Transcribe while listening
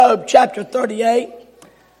Job chapter 38.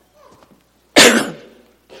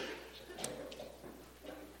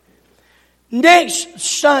 Next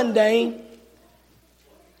Sunday,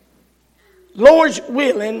 Lord's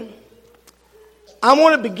willing, I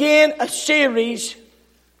want to begin a series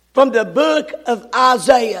from the book of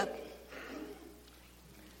Isaiah.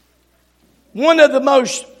 One of the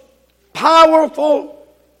most powerful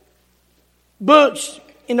books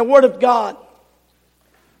in the Word of God.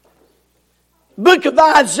 The book of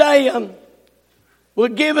Isaiah will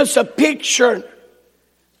give us a picture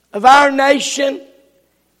of our nation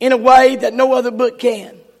in a way that no other book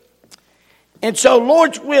can. And so,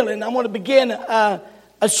 Lord's willing, I want to begin a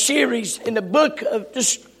series in the book of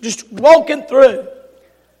just walking through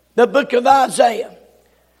the book of Isaiah.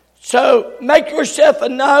 So, make yourself a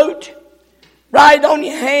note. Write on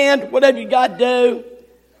your hand, whatever you got to do.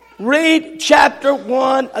 Read chapter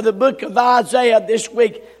 1 of the book of Isaiah this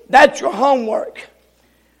week. That's your homework.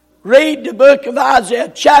 Read the book of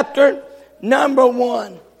Isaiah, chapter number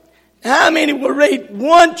 1. How many will read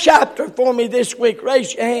one chapter for me this week?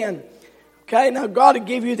 Raise your hand. Okay, now God will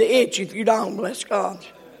give you the itch if you don't, bless God.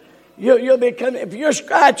 You'll be coming. If you're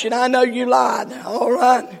scratching, I know you lied. All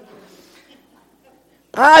right.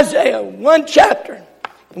 Isaiah, one chapter.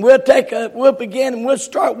 And we'll begin and we'll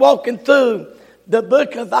start walking through the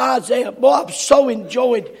book of Isaiah. Boy, I've so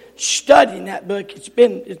enjoyed studying that book. It's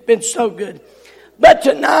been so good. But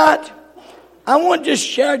tonight, I want to just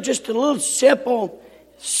share just a little simple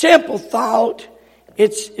thought.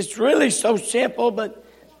 It's really so simple, but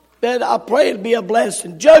I pray it'll be a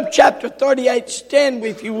blessing. Job chapter 38, stand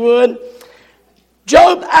with you would.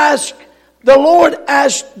 The Lord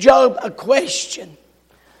asked Job a question.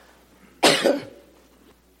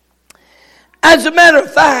 As a matter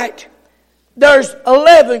of fact, there's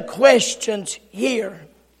 11 questions here.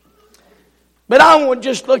 But I want to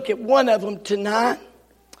just look at one of them tonight.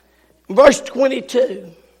 Verse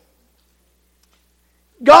 22.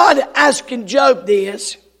 God asking Job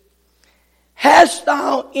this, hast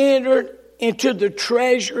thou entered into the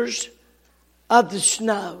treasures of the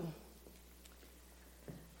snow?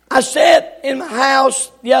 I sat in my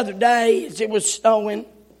house the other day as it was snowing,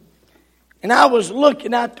 and I was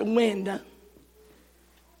looking out the window,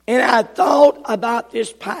 and I thought about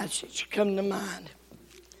this passage come to mind.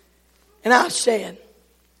 And I said,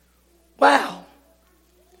 wow,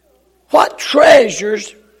 what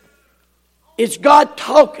treasures is God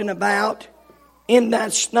talking about in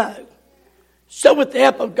that snow? So with the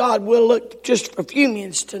help of God, we'll look just for a few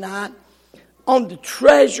minutes tonight on the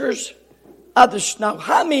treasures of the snow.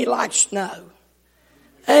 How many like snow?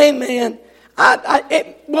 Amen.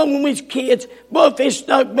 When we was kids, if it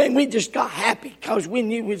snowed, man, we just got happy because we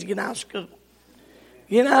knew we was getting out of school.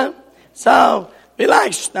 You know? So, we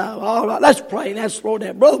like snow. All right, let's pray and ask the Lord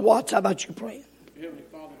that. Brother Watts, how about you praying? Heavenly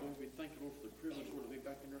Father, Lord, we thank you, Lord, for the privilege, Lord, to be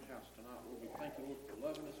back in your house tonight. Lord, we thank you, Lord, for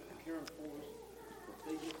loving us, for caring for us, for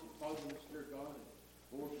feeding us and clothing us, dear God.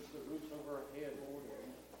 And Lord, just put roofs over our head, Lord,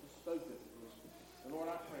 and just so good for us. And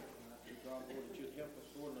Lord, I pray tonight, dear God, Lord, that you'd help us,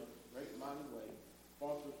 Lord, in a great mighty way.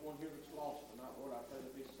 Father, there's one here that's lost tonight, Lord. I pray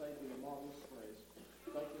that be saved in a marvelous grace.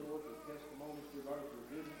 Thank you, Lord, for the testimonies, dear God, of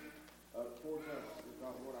your goodness towards us, dear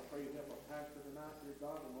God. Lord, I pray you help our pastor tonight, dear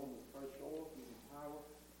God, and Lord, with fresh oil, give him power,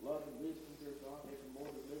 love, and wisdom, dear God. Help him, Lord,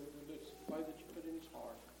 to live in the way that you put in his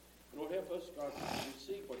heart. And Lord, help us, God, to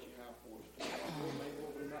receive what you have for us. Lord, may,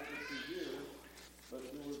 Lord, we not just be hearers, but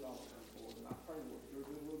doers also, Lord. And I pray, Lord, your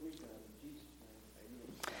good will be done. In Jesus' name,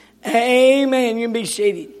 amen. Amen. You can be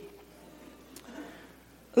seated.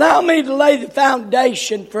 Allow me to lay the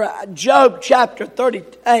foundation for Job chapter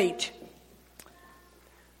 38.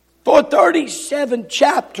 For 37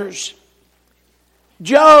 chapters,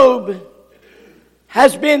 Job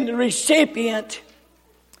has been the recipient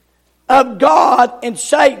of God and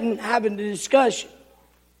Satan having the discussion.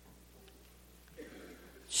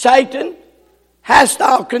 Satan, hast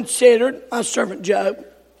thou considered my servant Job?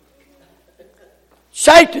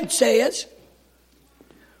 Satan says,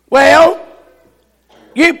 well,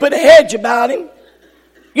 you put a hedge about him.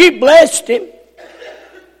 You blessed him.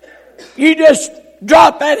 You just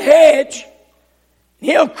drop that hedge, and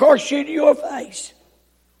he'll curse you to your face.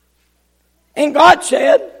 And God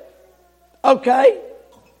said, okay,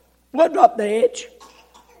 we'll drop the hedge.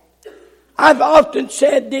 I've often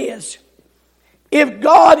said this. If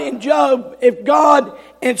God and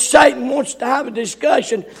Satan wants to have a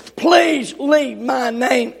discussion, please leave my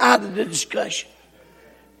name out of the discussion.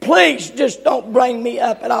 Please just don't bring me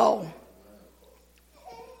up at all.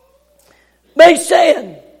 They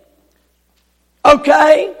said,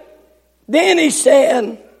 okay. Then he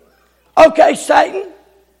said, okay, Satan,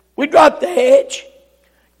 we dropped the hedge.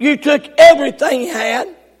 You took everything he had.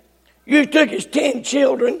 You took his 10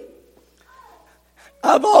 children.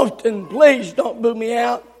 I've often, please don't boo me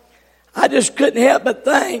out, I just couldn't help but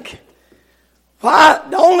think, why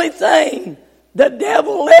the only thing the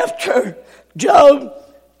devil left her, Job,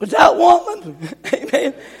 was that woman.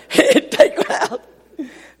 Amen. He'd take her out.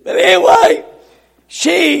 But anyway,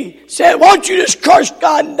 she said, won't you just curse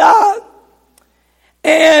God and die?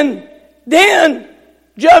 And then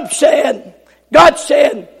God said,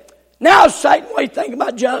 now Satan, what do you think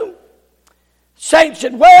about Job? Satan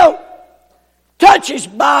said, well, touch his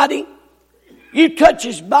body. You touch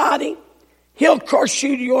his body, he'll curse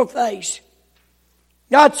you to your face.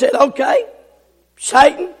 God said, okay,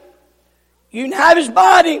 Satan, you can have his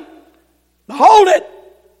body, but hold it.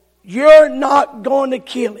 You're not going to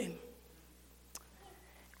kill him.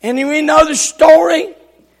 And we know the story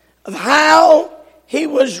of how he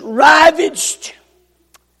was ravaged.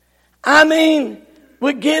 I mean,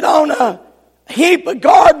 would get on a heap of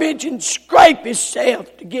garbage and scrape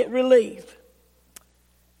himself to get relief.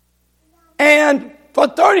 And for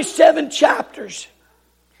 37 chapters,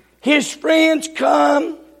 his friends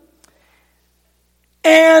come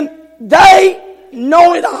and they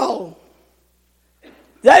know it all.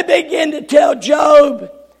 They begin to tell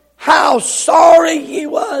Job how sorry he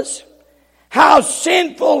was, how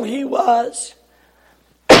sinful he was,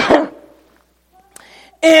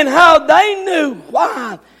 and how they knew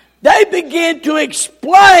why. They began to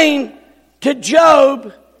explain to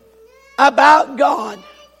Job about God.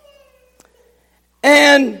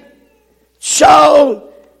 And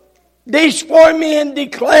so these 4 men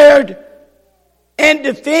declared and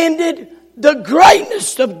defended the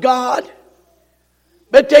greatness of God,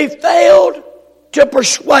 but they failed to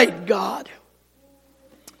persuade God.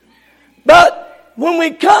 But when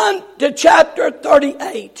we come to chapter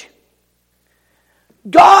 38,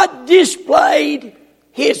 God displayed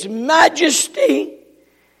his majesty,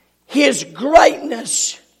 his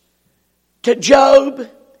greatness to Job,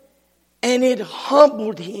 and it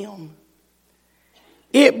humbled him.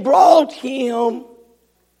 It brought him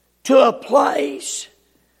to a place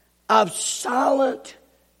of silent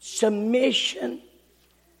submission.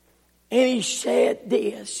 And he said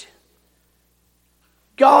this,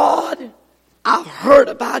 God, I've heard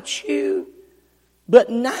about you, but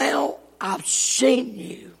now I've seen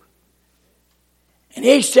you. And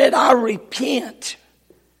he said, I repent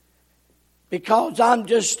because I'm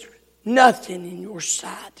just nothing in your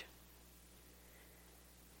sight.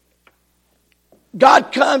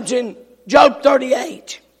 God comes in Job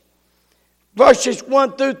 38, verses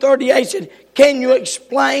 1 through 38, said, can you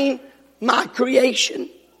explain my creation?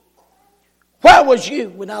 Where was you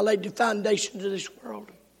when I laid the foundations of this world?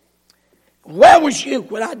 Where was you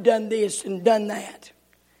when I done this and done that?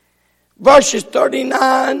 Verses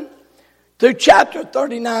 39 through chapter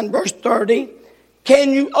 39, verse 30,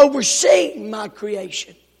 can you oversee my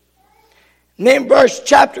creation? And then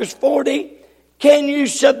chapters 40, can you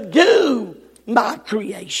subdue my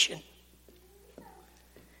creation?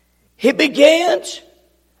 He begins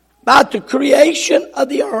about the creation of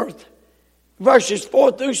the earth, verses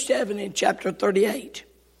 4 through 7 in chapter 38.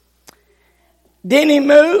 Then he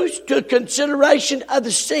moves to a consideration of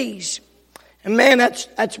the seas. And man,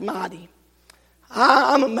 that's mighty.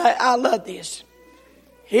 I love this.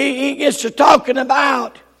 He gets to talking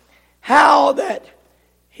about how that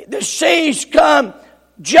the seas come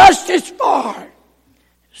just as far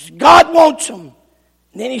as God wants them.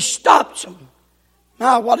 And then he stops them.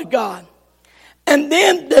 My, what a God. And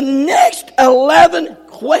then the next 11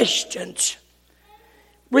 questions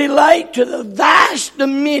relate to the vast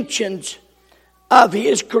dimensions of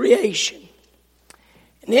his creation.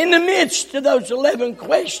 And in the midst of those 11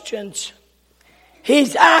 questions,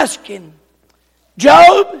 he's asking,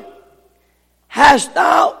 Job, hast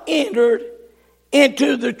thou entered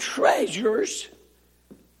into the treasures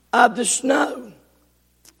of the snow?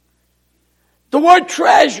 The word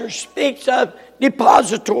treasure speaks of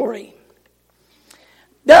depository.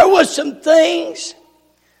 There were some things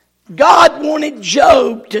God wanted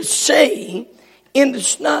Job to see in the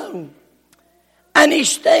snow. And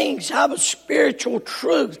these things have a spiritual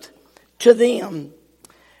truth to them.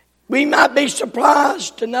 We might be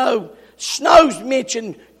surprised to know snow's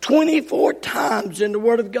mentioned 24 times in the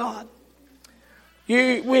Word of God.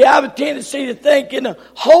 We have a tendency to think in the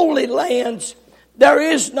Holy Lands there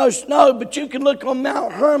is no snow, but you can look on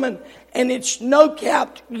Mount Hermon and it's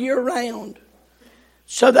snow-capped year-round.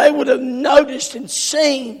 So they would have noticed and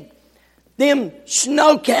seen them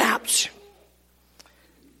snow caps.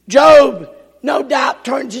 Job, no doubt,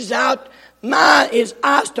 turns his eyes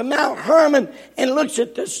to Mount Hermon and looks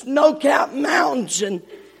at the snow-capped mountains and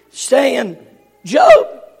saying,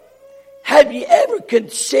 Job, have you ever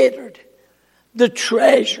considered the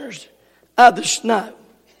treasures of the snow?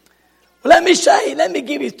 Well, let me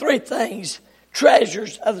give you three things,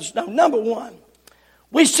 treasures of the snow. Number one,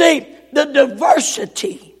 we see the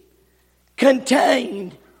diversity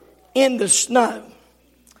contained in the snow.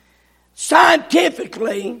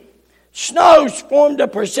 Scientifically, snows formed a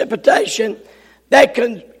precipitation that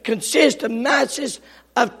consists of masses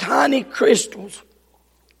of tiny crystals.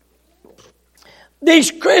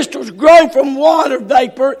 These crystals grow from water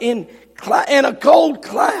vapor in a cold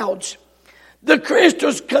clouds. The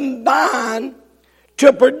crystals combine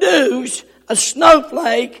to produce a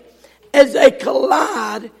snowflake as they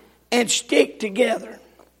collide and stick together.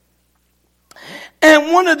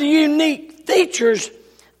 And one of the unique features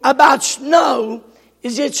about snow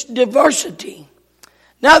is its diversity.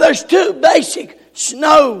 Now there's two basic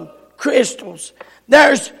snow crystals.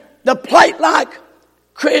 There's the plate-like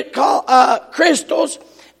crystals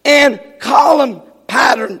and column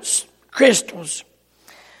patterns crystals.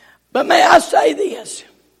 But may I say this?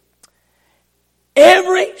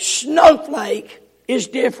 Every snowflake is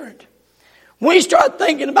different. When we start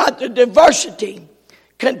thinking about the diversity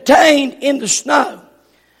contained in the snow,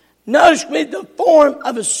 notice with the form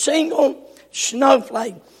of a single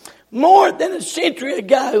snowflake. More than a century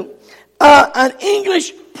ago, an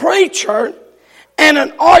English preacher and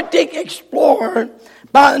an Arctic explorer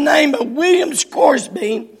by the name of William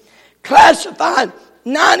Scoresby classified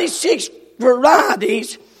 96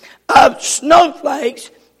 varieties of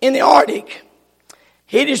snowflakes in the Arctic.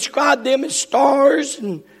 He described them as stars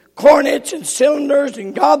and cornets and cylinders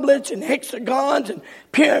and goblets and hexagons and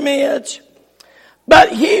pyramids.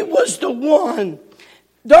 But he was the one,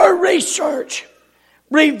 their research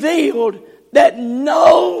revealed that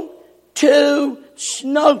no two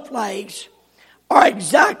snowflakes are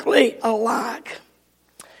exactly alike.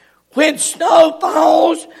 When snow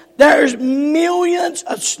falls, there's millions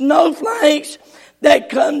of snowflakes that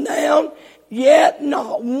come down, yet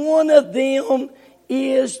not one of them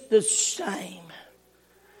is the same.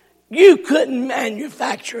 You couldn't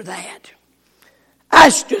manufacture that.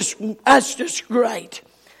 That's just great.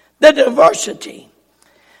 The diversity.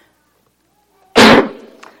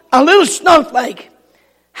 A little snowflake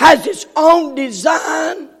has its own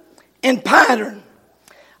design and pattern.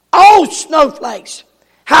 All snowflakes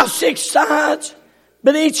have 6 sides,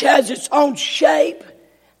 but each has its own shape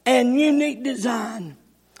and unique design.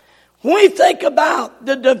 When we think about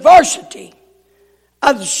the diversity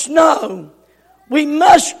of the snow, we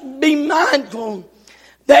must be mindful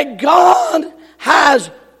that God has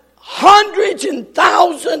hundreds and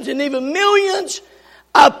thousands and even millions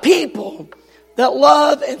of people that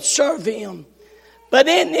love and serve Him. But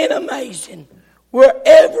isn't it amazing? We're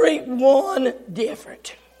everyone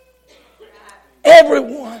different.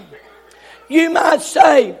 Everyone. You might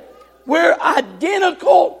say we're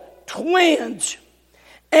identical twins.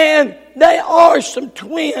 And they are some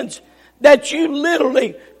twins that you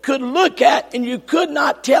literally could look at and you could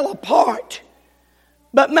not tell apart.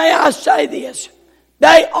 But may I say this?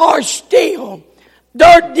 They are still,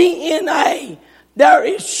 their DNA, there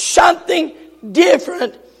is something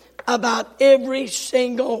different about every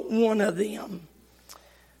single one of them.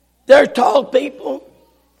 There are tall people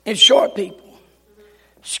and short people,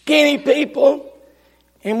 skinny people,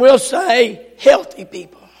 and we'll say healthy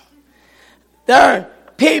people. There are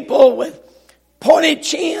people with pointed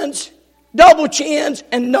chins, double chins,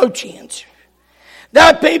 and no chins. There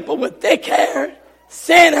are people with thick hair,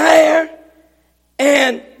 thin hair,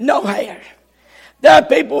 and no hair. There are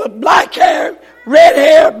people with black hair, red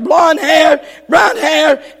hair, blonde hair, brown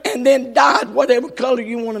hair, and then dyed whatever color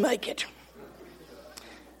you want to make it.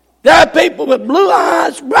 There are people with blue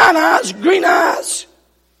eyes, brown eyes, green eyes.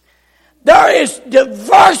 There is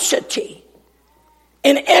diversity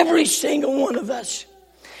in every single one of us.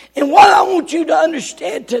 And what I want you to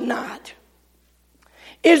understand tonight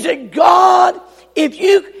is that God, if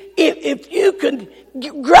you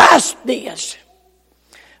can grasp this,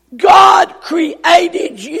 God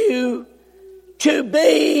created you to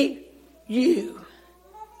be you.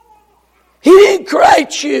 He didn't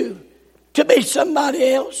create you to be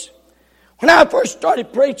somebody else. When I first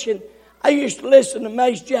started preaching, I used to listen to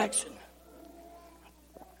Mace Jackson.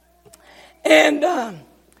 And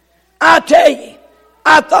I tell you,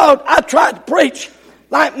 I thought I tried to preach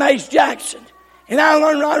like Mace Jackson. And I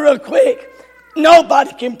learned right real quick,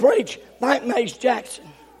 nobody can preach like Mace Jackson.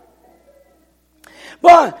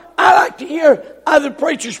 But I like to hear other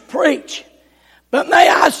preachers preach. But may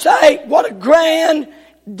I say, what a grand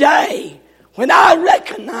day when I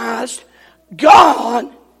recognized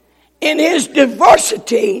God in His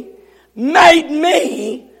diversity made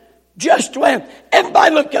me just well.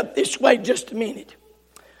 Everybody look up this way just a minute.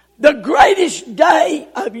 The greatest day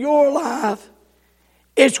of your life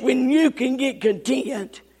is when you can get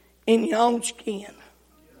content in your own skin.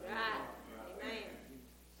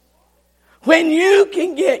 When you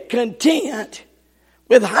can get content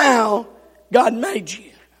with how God made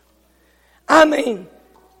you. I mean,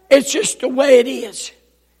 it's just the way it is.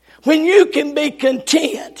 When you can be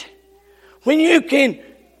content, when you can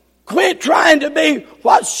quit trying to be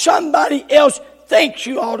what somebody else thinks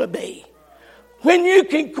you ought to be, when you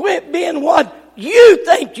can quit being what you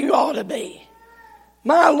think you ought to be.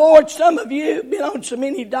 My Lord, some of you have been on so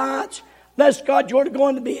many diets, bless God, you ought to go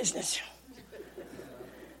into business.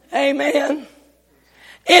 Amen.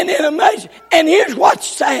 Isn't it amazing? And here's what's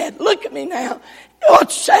sad. Look at me now.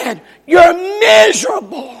 What's sad? You're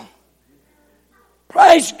miserable.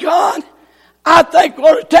 Praise God. I think we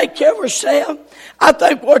ought to take care of ourselves. I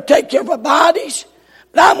think we ought to take care of our bodies.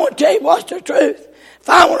 But I'm going to tell you what's the truth. If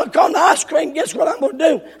I want a cone of ice cream, guess what I'm going to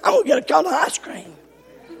do? I'm going to get a cone of ice cream.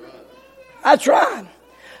 That's right.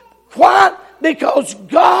 Why? Because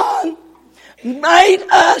God made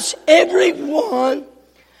us, everyone,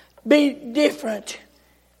 be different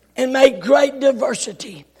and made great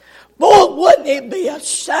diversity. Boy, wouldn't it be a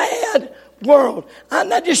sad world?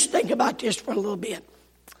 Now just think about this for a little bit.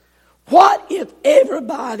 What if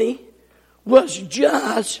everybody was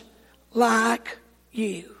just like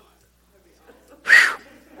you? Whew.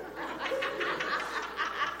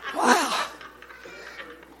 Wow.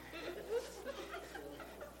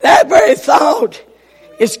 That very thought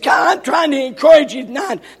is kind of trying to encourage you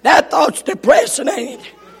tonight. That thought's depressing, ain't it?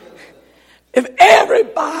 If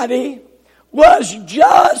everybody was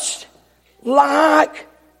just like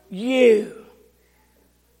you.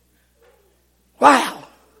 Wow.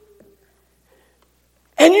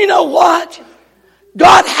 And you know what?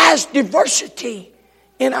 God has diversity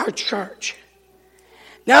in our church.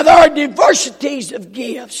 Now there are diversities of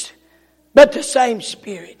gifts, but the same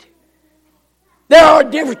Spirit. There are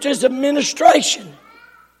differences of ministration,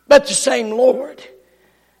 but the same Lord.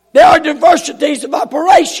 There are diversities of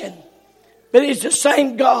operation, but it's the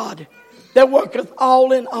same God that worketh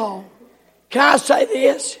all in all. Can I say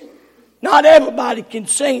this? Not everybody can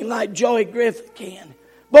sing like Joey Griffith can.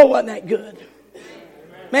 Boy, wasn't that good.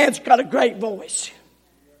 Man's got a great voice.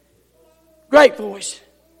 Great voice.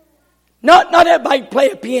 Not everybody can play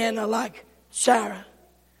a piano like Sarah.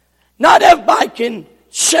 Not everybody can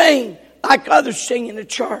sing like others sing in the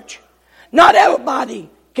church. Not everybody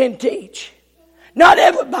can teach. Not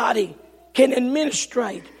everybody can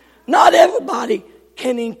administrate. Not everybody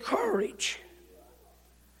can encourage.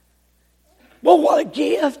 Well, what a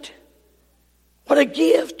gift. What a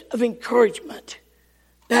gift of encouragement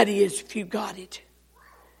that is if you got it.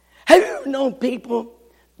 Have you ever known people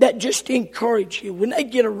that just encourage you? When they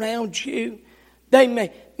get around you, they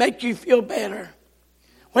make you feel better.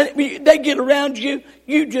 When they get around you,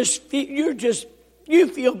 you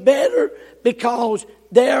feel better because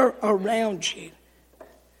they're around you.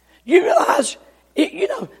 You realize,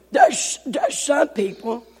 there's some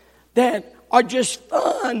people that are just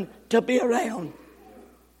fun to be around.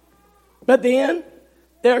 But then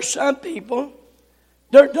there are some people,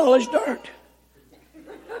 they're dull as dirt.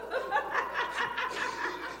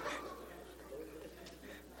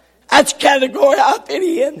 That's the category I fit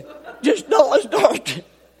in. Just dull as dirt.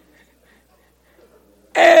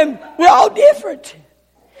 And we're all different.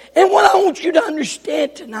 And what I want you to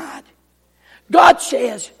understand tonight, God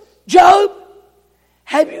says, Job,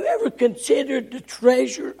 have you ever considered the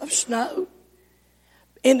treasure of snow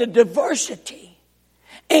and the diversity?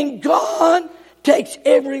 And God takes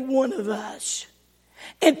every one of us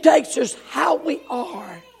and takes us how we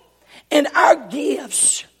are and our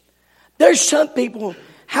gifts. There's some people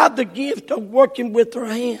have the gift of working with their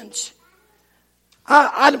hands.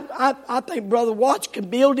 I think Brother Watts can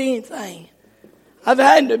build anything. I've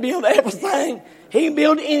had him to build everything. He can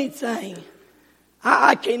build anything.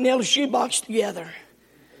 I can't nail a shoebox together.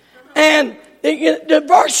 And the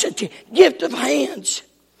diversity, gift of hands.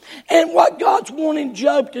 And what God's wanting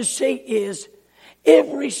Job to see is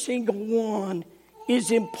every single one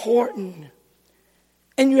is important.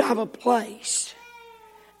 And you have a place.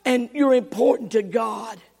 And you're important to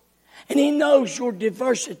God. And He knows your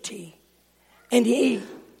diversity. And He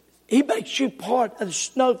makes you part of the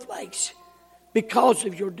snowflakes because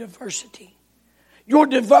of your diversity. Your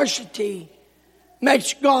diversity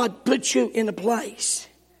makes God put you in a place.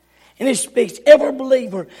 And it speaks. Every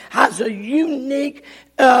believer has a unique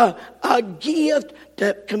a gift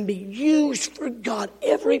that can be used for God.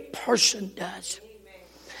 Every person does.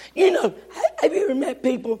 You know, have you ever met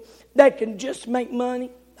people that can just make money?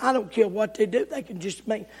 I don't care what they do. They can just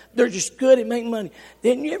they're just good at making money.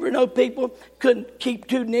 Didn't you ever know people couldn't keep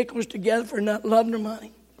 2 nickels together for not loving their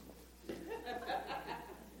money?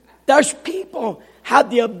 There's people have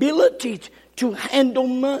the ability to handle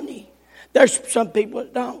money. There's some people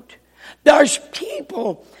that don't. There's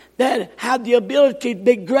people that have the ability to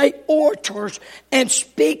be great orators and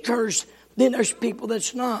speakers. Then there's people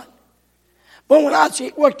that's not. But when I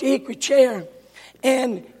worked at Hickory Chair,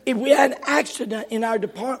 and if we had an accident in our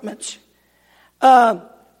departments,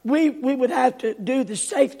 we would have to do the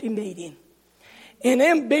safety meeting. And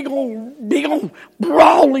them big old,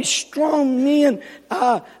 brawly, strong men,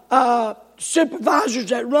 supervisors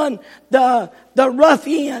that run the rough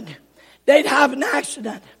end, they'd have an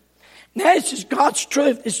accident. Now, this is God's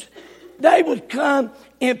truth. They would come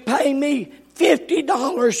and pay me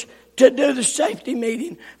 $50 to do the safety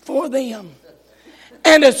meeting for them.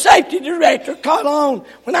 And the safety director caught on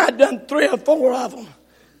when I'd done 3 or 4 of them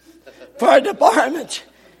for a department.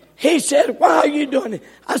 He said, "Why are you doing it?"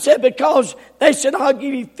 I said, "Because they said I'll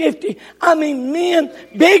give you 50. I mean, men,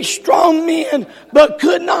 big, strong men, but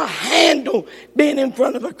could not handle being in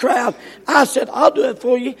front of a crowd. I said, "I'll do it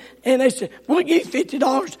for you." And they said, "We'll give you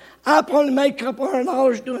 $50. I probably made a couple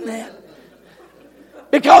 $100 doing that.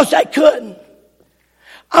 Because they couldn't.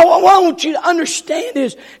 What I want you to understand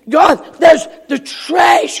is, God, there's the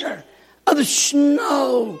treasure of the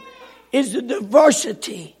snow is the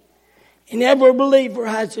diversity. And every believer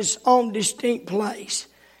has his own distinct place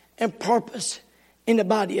and purpose in the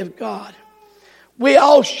body of God. We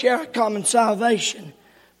all share a common salvation,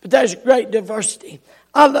 but there's great diversity.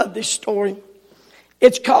 I love this story.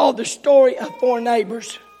 It's called The Story of 4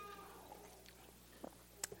 Neighbors.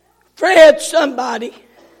 Fred, somebody.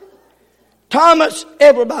 Thomas,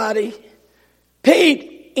 everybody.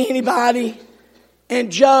 Pete, anybody. And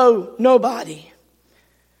Joe, nobody.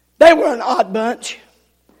 They were an odd bunch.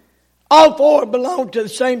 All 4 belonged to the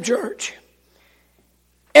same church.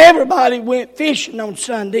 Everybody went fishing on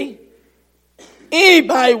Sunday.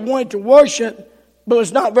 Anybody wanted to worship, but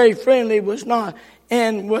was not very friendly,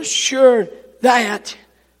 and was sure that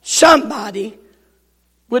somebody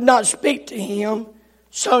would not speak to him.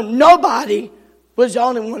 So nobody was the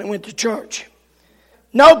only one that went to church.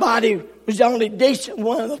 Nobody was the only decent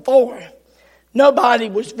one of the 4. Nobody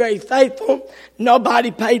was very faithful. Nobody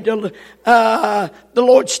paid the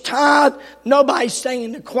Lord's tithe. Nobody sang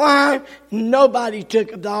in the choir. Nobody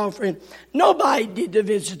took up the offering. Nobody did the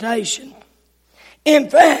visitation. In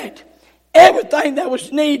fact, everything that was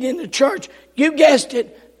needed in the church, you guessed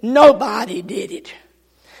it, nobody did it.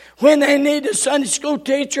 When they needed a Sunday school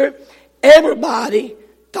teacher, everybody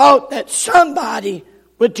thought that somebody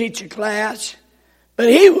would teach a class, but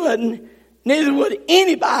he wouldn't. Neither would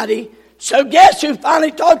anybody. So guess who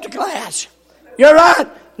finally taught the class? You're right,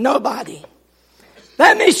 nobody.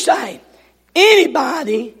 Let me say,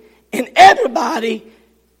 anybody and everybody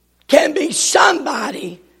can be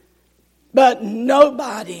somebody, but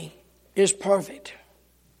nobody is perfect.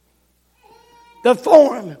 The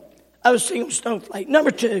form of a single snowflake.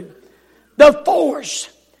 Number 2, the force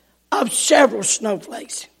of several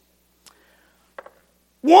snowflakes.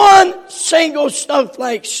 One single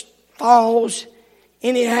snowflake falls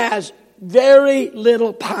and it has very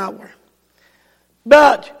little power.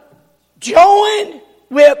 But joined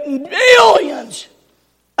with millions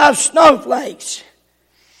of snowflakes,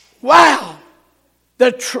 wow,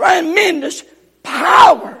 the tremendous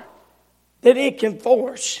power that it can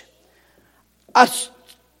force.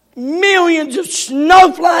 Millions of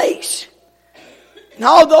snowflakes. And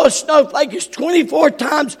although a snowflake is 24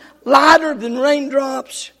 times lighter than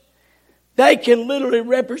raindrops, they can literally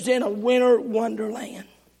represent a winter wonderland.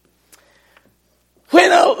 When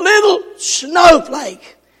a little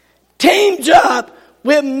snowflake teams up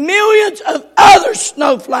with millions of other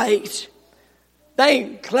snowflakes, they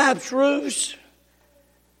can collapse roofs,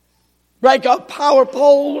 break off power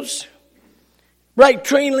poles, break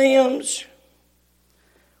tree limbs.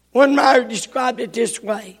 One writer described it this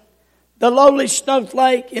way: the lowly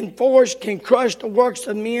snowflake in force can crush the works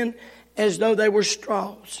of men as though they were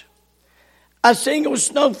straws. A single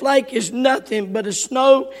snowflake is nothing but a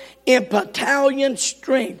snow in battalion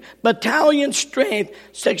strength. Battalion strength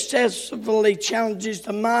successfully challenges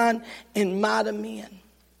the mind and might of men.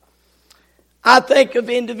 I think of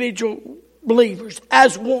individual believers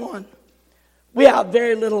as one. We have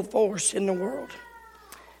very little force in the world.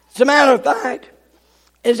 As a matter of fact,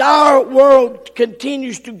 as our world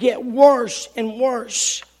continues to get worse and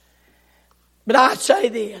worse, but I say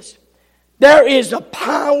this: there is a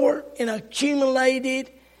power in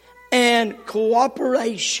accumulated and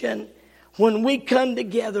cooperation when we come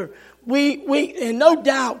together. and no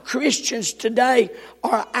doubt Christians today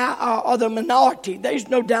are the minority. There's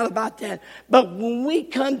no doubt about that. But when we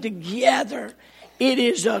come together, it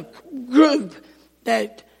is a group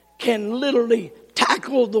that can literally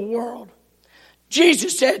tackle the world.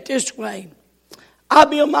 Jesus said it this way, I'll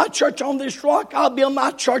build my church on this rock, I'll build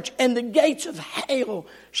my church, and the gates of hell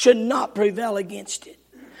should not prevail against it.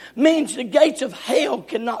 Means the gates of hell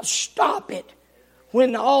cannot stop it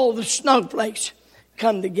when all the snowflakes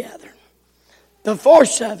come together. The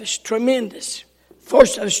force of it's tremendous.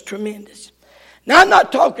 Force of it's tremendous. Now I'm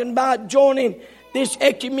not talking about joining this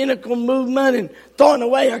ecumenical movement and throwing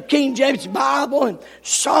away our King James Bible and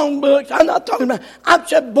songbooks. I'm not talking about, I'm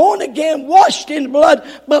just born again, washed in the blood,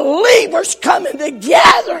 believers coming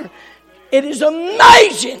together. It is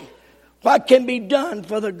amazing what can be done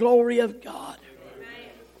for the glory of God.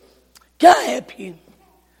 Can I help you?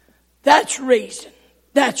 That's the reason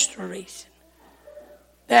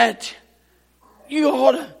that you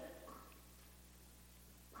ought to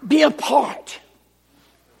be a part.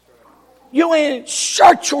 You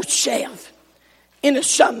insert yourself into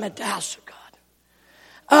something at the house of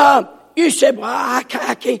God. You said, "Well, I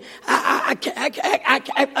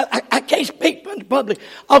can't speak in public."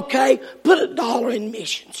 Okay, put $1 in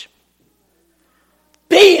missions.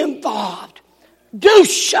 Be involved. Do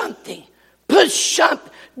something. Do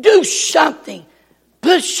something.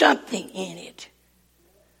 Put something in it.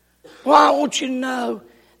 Well, I want you to know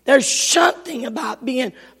there's something about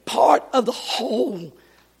being part of the whole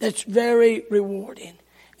that's very rewarding.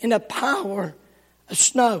 And the power of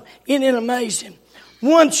snow. Isn't it amazing?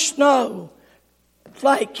 One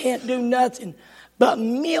snowflake can't do nothing, but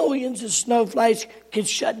millions of snowflakes can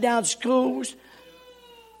shut down schools,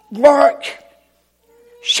 work,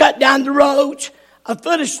 shut down the roads. A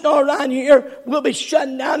foot of snow around here will be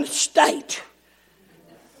shutting down the state.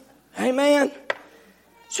 Amen.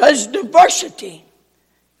 So there's diversity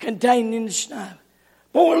contained in the snow.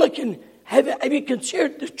 But we're looking, have you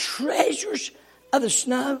considered the treasures of the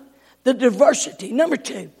snow? The diversity. Number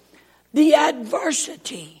 2, the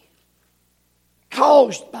adversity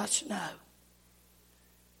caused by snow.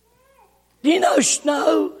 Do you know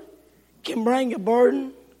snow can bring a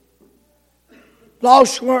burden?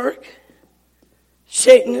 Lost work,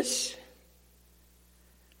 sickness,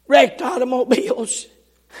 wrecked automobiles.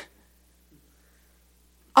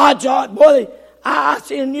 Odds are, boy, I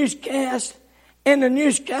see a newscast, and the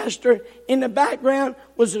newscaster in the background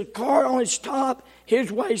was a car on its top.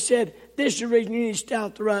 Here's what he said, "This is the reason you need to stay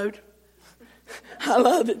off the road." I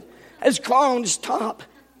love it. There's a car on his top,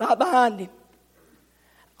 right behind him.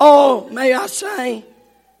 Oh, may I say,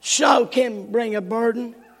 snow can bring a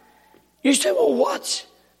burden. You say, well, what's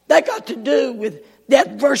that got to do with the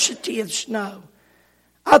adversity of snow?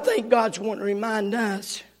 I think God's wanting to remind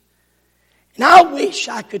us. And I wish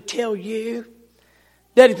I could tell you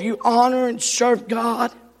that if you honor and serve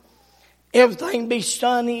God, everything be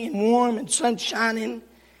sunny and warm and sun shining,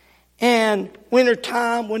 and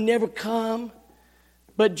wintertime will never come.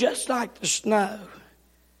 But just like the snow,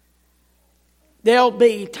 there'll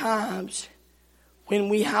be times when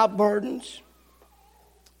we have burdens,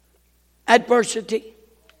 adversity.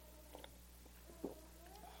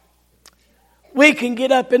 We can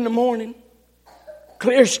get up in the morning,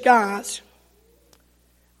 clear skies,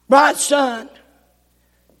 bright sun,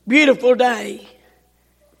 beautiful day,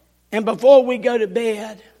 and before we go to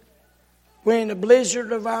bed, we're in the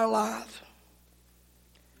blizzard of our life.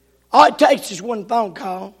 All it takes is one phone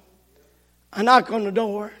call, a knock on the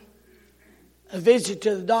door, a visit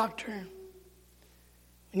to the doctor,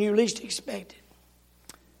 when you least expect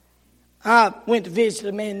it. I went to visit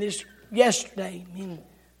a man yesterday.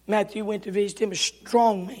 Matthew went to visit him, a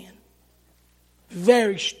strong man,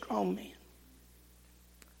 very strong man.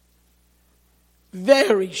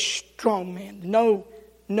 Very strong man. No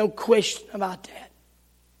question about that.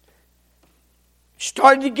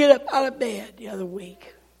 Started to get up out of bed the other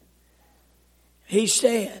week. He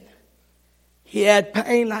said he had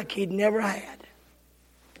pain like he'd never had.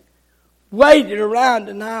 Waited around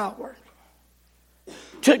an hour.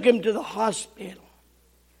 Took him to the hospital.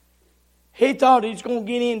 He thought he was going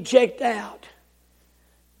to get in checked out.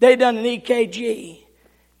 They done an EKG.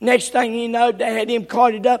 Next thing you know, they had him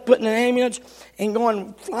carted up, put in an ambulance, and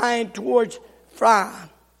going flying towards Fry.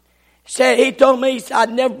 He told me, I'd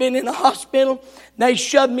never been in the hospital. They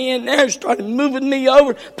shoved me in there and started moving me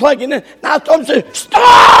over, plugging in. And I told them,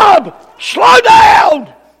 "Stop! Slow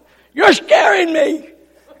down! You're scaring me."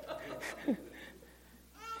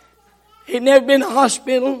 He'd never been in the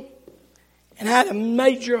hospital and had a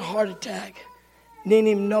major heart attack. Didn't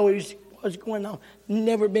even know what was going on.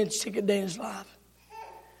 Never been sick a day in his life.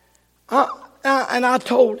 And I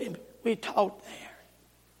told him, we taught there.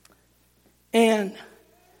 And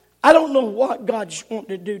I don't know what God's wanting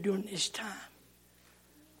to do during this time.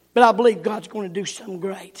 But I believe God's going to do something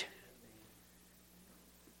great.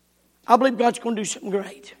 I believe God's going to do something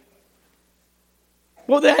great.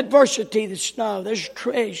 Well, the adversity, the snow, there's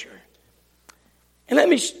treasure. And let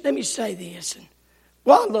me say this.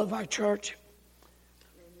 Well, I love our church.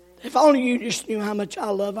 If only you just knew how much I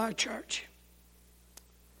love our church.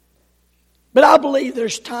 But I believe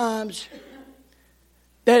there's times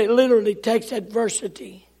that it literally takes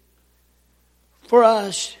adversity for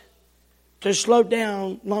us to slow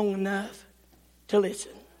down long enough to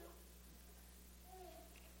listen.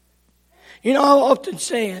 You know, I often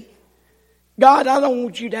said, God, I don't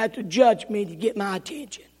want you to have to judge me to get my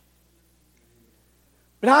attention.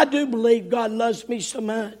 But I do believe God loves me so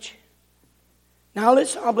much. Now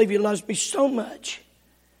listen, I believe He loves me so much.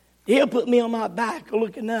 He'll put me on my back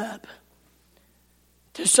looking up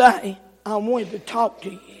to say, I wanted to talk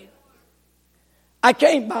to you. I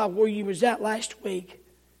came by where you was at last week.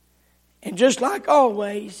 And just like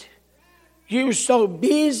always, you were so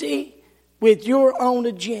busy with your own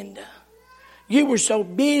agenda. You were so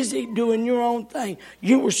busy doing your own thing.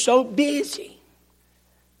 You were so busy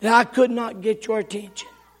that I could not get your attention.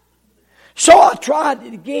 So I tried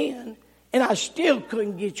it again, and I still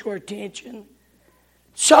couldn't get your attention.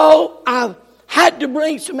 So I had to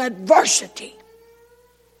bring some adversity.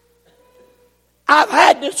 I've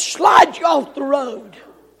had to slide you off the road.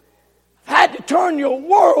 I've had to turn your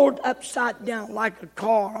world upside down like a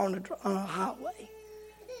car on a highway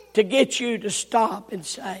to get you to stop and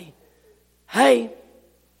say, hey,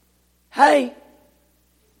 I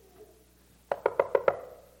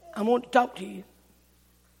want to talk to you.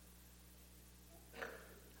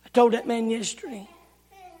 I told that man yesterday.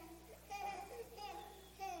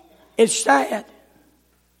 It's sad.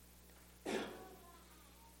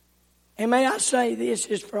 And may I say this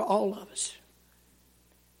is for all of us.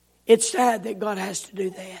 It's sad that God has to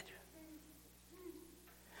do that.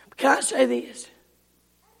 But can I say this?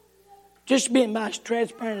 Just being as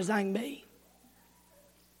transparent as I can be.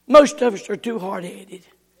 Most of us are too hard-headed.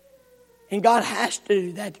 And God has to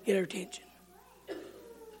do that to get our attention.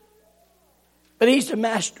 But He's the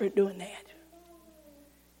master at doing that.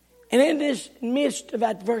 And in this midst of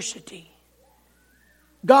adversity,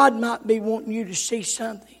 God might be wanting you to see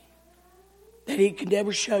something that He could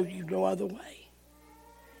never show you no other way.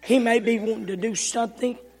 He may be wanting to do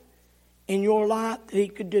something in your life that He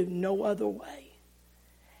could do no other way.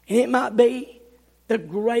 And it might be the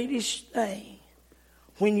greatest thing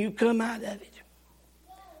when you come out of it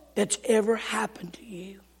that's ever happened to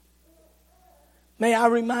you. May I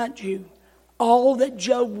remind you, all that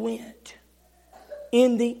Job went,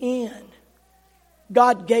 in the end,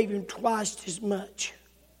 God gave him twice as much.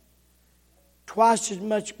 Twice as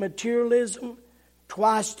much materialism,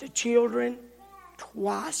 twice the children,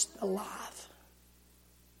 twice the life.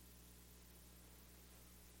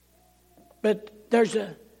 But there's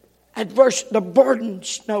the burden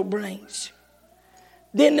snow brings.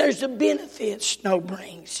 Then there's the benefit snow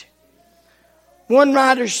brings. One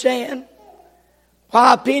writer saying,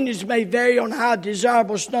 while opinions may vary on how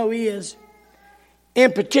desirable snow is,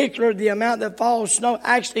 in particular, the amount that falls snow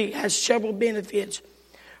actually has several benefits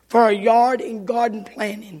for a yard and garden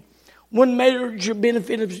planting. One major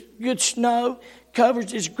benefit of good snow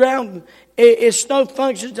covers its ground. Snow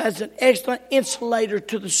functions as an excellent insulator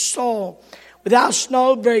to the soil. Without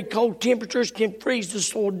snow, very cold temperatures can freeze the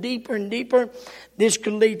soil deeper and deeper. This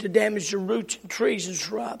could lead to damage to roots and trees and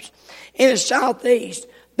shrubs. In the southeast,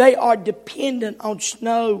 they are dependent on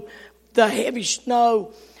snow, the heavy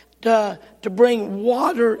snow, to bring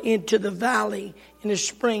water into the valley in the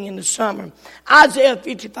spring and the summer. Isaiah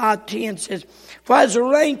 55:10 says, for as the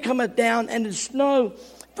rain cometh down and the snow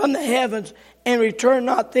from the heavens, and return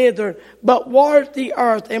not thither, but watereth the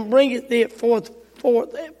earth, and bringeth it forth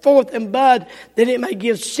and bud, that it may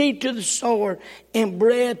give seed to the sower and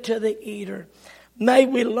bread to the eater. May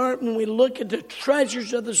we learn, when we look at the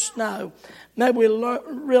treasures of the snow, may we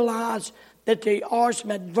realize that there are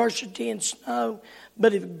some adversity in snow,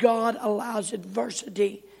 but if God allows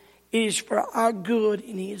adversity, it is for our good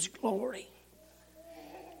and His glory.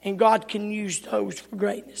 And God can use those for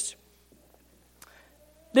greatness.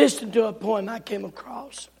 Listen to a poem I came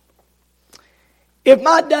across. If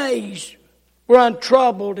my days were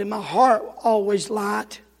untroubled and my heart always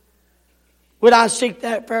light, would I seek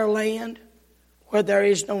that fair land where there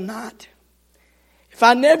is no night? If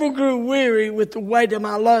I never grew weary with the weight of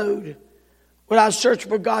my load, would I search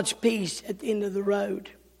for God's peace at the end of the road?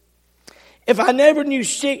 If I never knew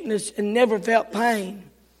sickness and never felt pain,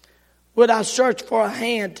 would I search for a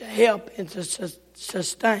hand to help and to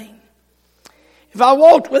sustain? If I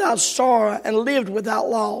walked without sorrow and lived without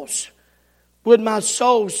loss, would my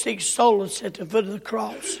soul seek solace at the foot of the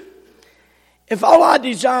cross? If all I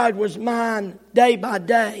desired was mine day by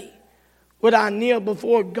day, would I kneel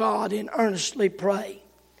before God and earnestly pray?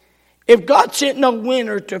 If God sent no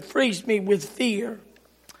winter to freeze me with fear,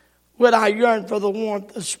 would I yearn for the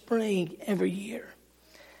warmth of spring every year?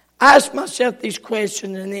 I ask myself these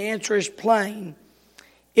questions, and the answer is plain.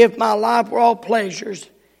 If my life were all pleasures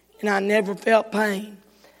and I never felt pain,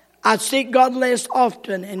 I'd seek God less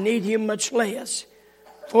often and need Him much less.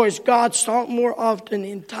 For is God sought more often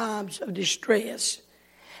in times of distress?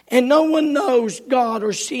 And no one knows God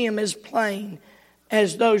or see Him as plain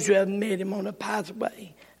as those who have met Him on a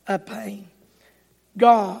pathway of pain.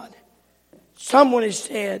 God, someone has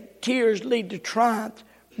said, tears lead to triumph,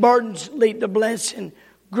 burdens lead to blessing,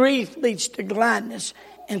 grief leads to gladness,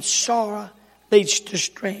 and sorrow leads to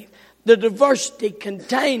strength. The diversity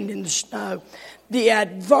contained in the snow, the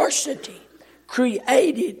adversity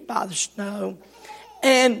created by the snow,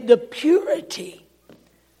 and the purity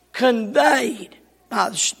conveyed by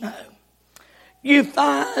the snow. You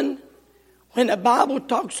find when the Bible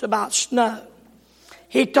talks about snow,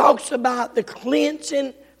 He talks about the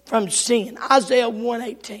cleansing from sin. Isaiah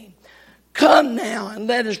 1:18. Come now and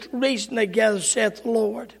let us reason together, saith the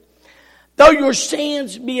Lord. Though your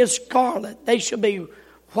sins be as scarlet, they shall be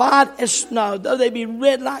white as snow. Though they be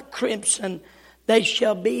red like crimson, they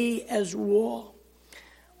shall be as wool.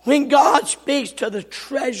 When God speaks to the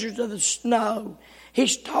treasures of the snow,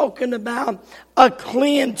 He's talking about a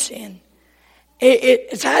cleansing.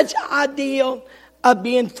 It has the ideal of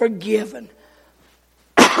being forgiven.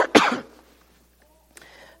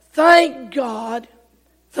 Thank God,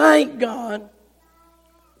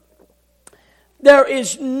 there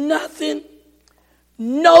is nothing,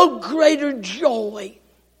 no greater joy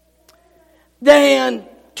than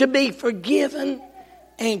to be forgiven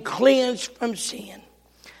and cleansed from sin.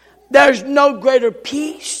 There's no greater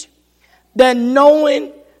peace than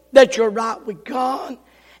knowing that you're right with God.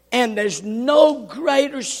 And there's no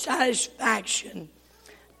greater satisfaction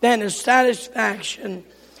than a satisfaction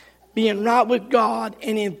being right with God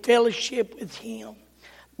and in fellowship with Him.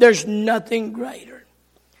 There's nothing greater.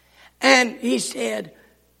 And he said,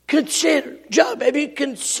 consider, Job, have you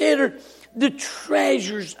considered the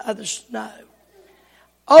treasures of the snow?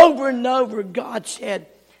 Over and over, God said,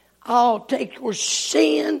 I'll take your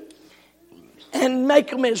sin and make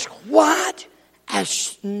them as white as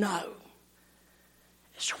snow.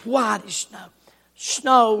 As white as snow.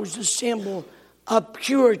 Snow is a symbol of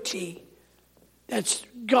purity that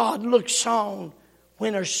God looks on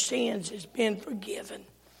when our sins has been forgiven.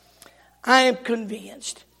 I am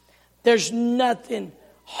convinced there's nothing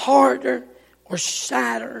harder or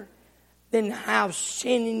sadder than to have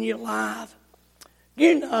sin in your life.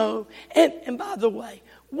 You know, and by the way,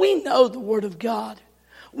 we know the Word of God.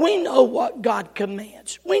 We know what God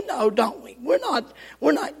commands. We know, don't we? We're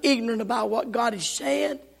not ignorant about what God has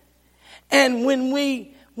said. And when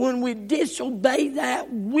we disobey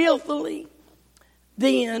that willfully,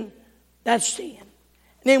 then that's sin. And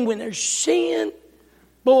then when there's sin,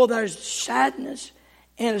 boy, there's sadness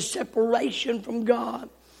and a separation from God.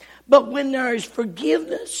 But when there is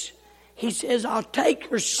forgiveness, He says, I'll take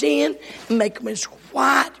your sin and make them as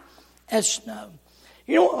white as snow.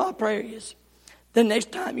 You know what my prayer is? The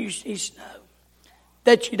next time you see snow,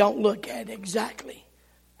 that you don't look at it exactly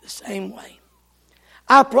the same way.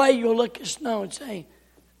 I pray you'll look at snow and say,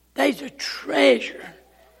 there's a treasure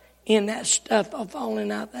in that stuff of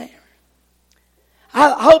falling out there.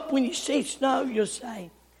 I hope when you see snow, you'll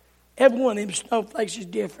say, every one of them snowflakes is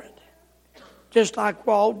different. Just like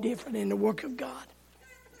we're all different in the work of God.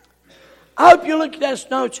 I hope you look at that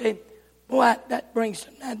snow and say, boy, that brings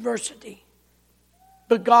some adversity.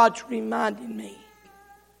 But God's reminding me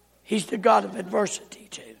He's the God of adversity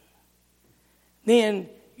too. Then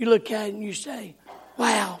you look at it and you say,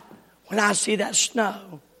 wow, when I see that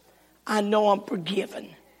snow, I know I'm forgiven.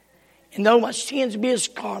 And though my sins be as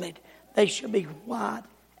scarlet, they shall be white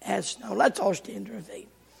as snow. Let's all stand to our feet.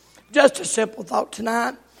 Just a simple thought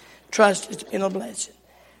tonight. Trust it's been a blessing.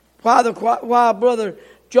 While Brother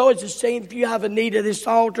George is saying, if you have a need of this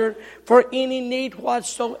altar, for any need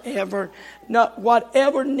whatsoever,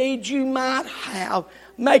 whatever need you might have,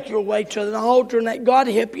 make your way to the altar and let God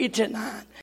help you tonight.